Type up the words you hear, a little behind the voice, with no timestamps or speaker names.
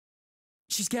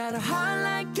She's got a heart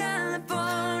like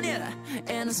California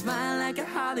and a smile like a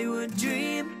Hollywood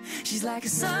dream. She's like a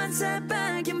sunset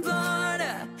back in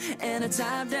Florida and a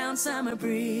top-down summer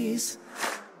breeze.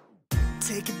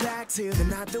 Take it back to the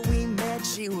night that we met.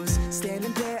 She was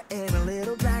standing there in a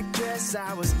little black dress.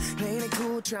 I was playing it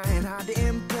cool, trying hard to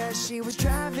impress. She was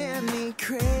driving me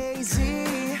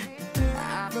crazy.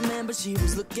 I remember she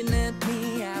was looking at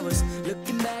me. I was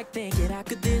looking back thinking, how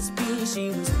could this be? She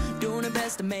was doing her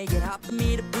best to make it hard for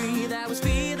me to breathe. I was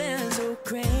feeling so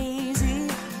crazy,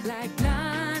 like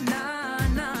nah, nah,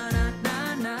 nah, nah,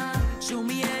 nah, nah. Show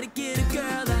me how to get a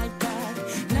girl like that.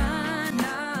 Nah,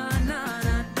 nah, nah,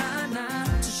 nah, nah,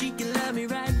 nah. So she can love me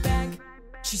right back.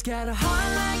 She's got a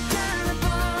heart like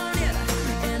California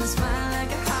and a smile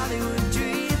like a Hollywood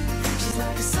dream. She's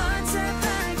like a sunset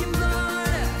back in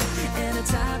Florida and a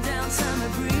top-down summer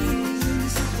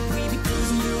breeze. We be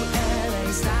cruising through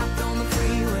LA, stopped on the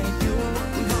freeway, doing what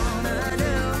we wanna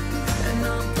do. And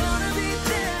I'm gonna be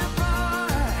there for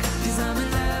her, 'cause I'm in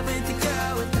love with the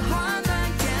girl with the heart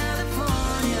like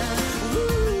California. Ooh,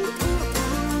 ooh,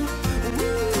 ooh,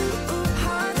 ooh, ooh,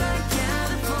 heart like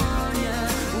California.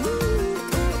 Ooh,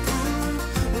 ooh,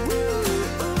 ooh,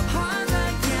 ooh, ooh, heart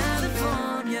like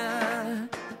California.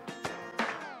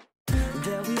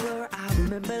 There we were, I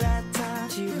remember that time.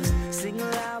 She was singing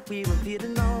loud, we were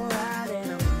feeling alright.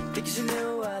 And I'm thinking she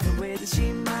knew the way that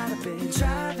she might have been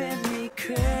driving me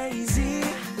crazy.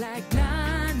 Like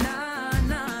nah, nah,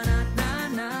 nah, nah, nah,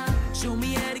 nah. Show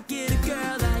me how to get a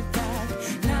girl like that.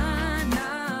 Nah,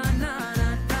 nah, nah,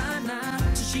 nah, nah,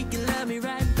 nah. So she can love me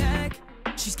right back.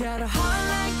 She's got a heart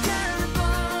like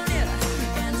California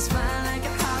and a smile like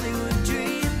a Hollywood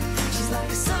dream. She's like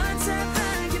a sunset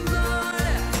back in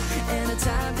Florida and a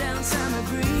top-down summer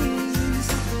breeze.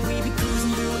 We be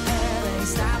cruising through LA,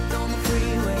 stopped on the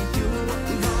freeway, doing what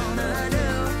we wanna do.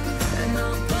 And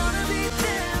I'm gonna be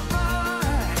there for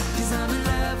her, 'cause I'm in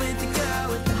love with the girl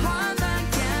with the heart like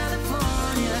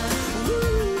California.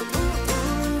 Ooh, ooh,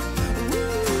 ooh,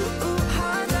 ooh, ooh,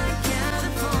 heart like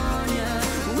California.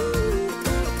 Ooh,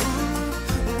 ooh,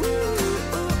 ooh,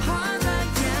 ooh, ooh, heart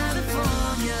like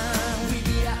California. We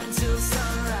be out until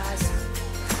sunrise,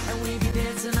 and we be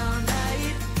dancing all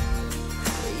night.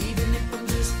 Even if I'm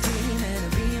just dreaming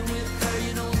of being with her,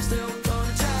 you know I'm still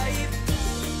gonna try it.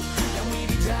 And we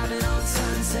be driving on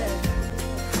Sunset,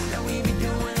 and we be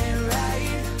doing it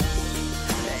right.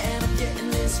 And I'm getting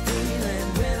this feeling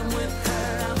when I'm with her.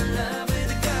 I'm in love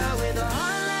with a girl with a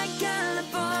heart like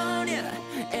California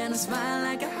and a smile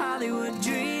like a Hollywood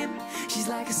dream. She's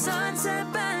like a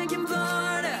sunset back in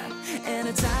Florida and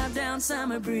a top-down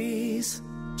summer breeze.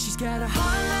 She's got a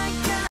heart like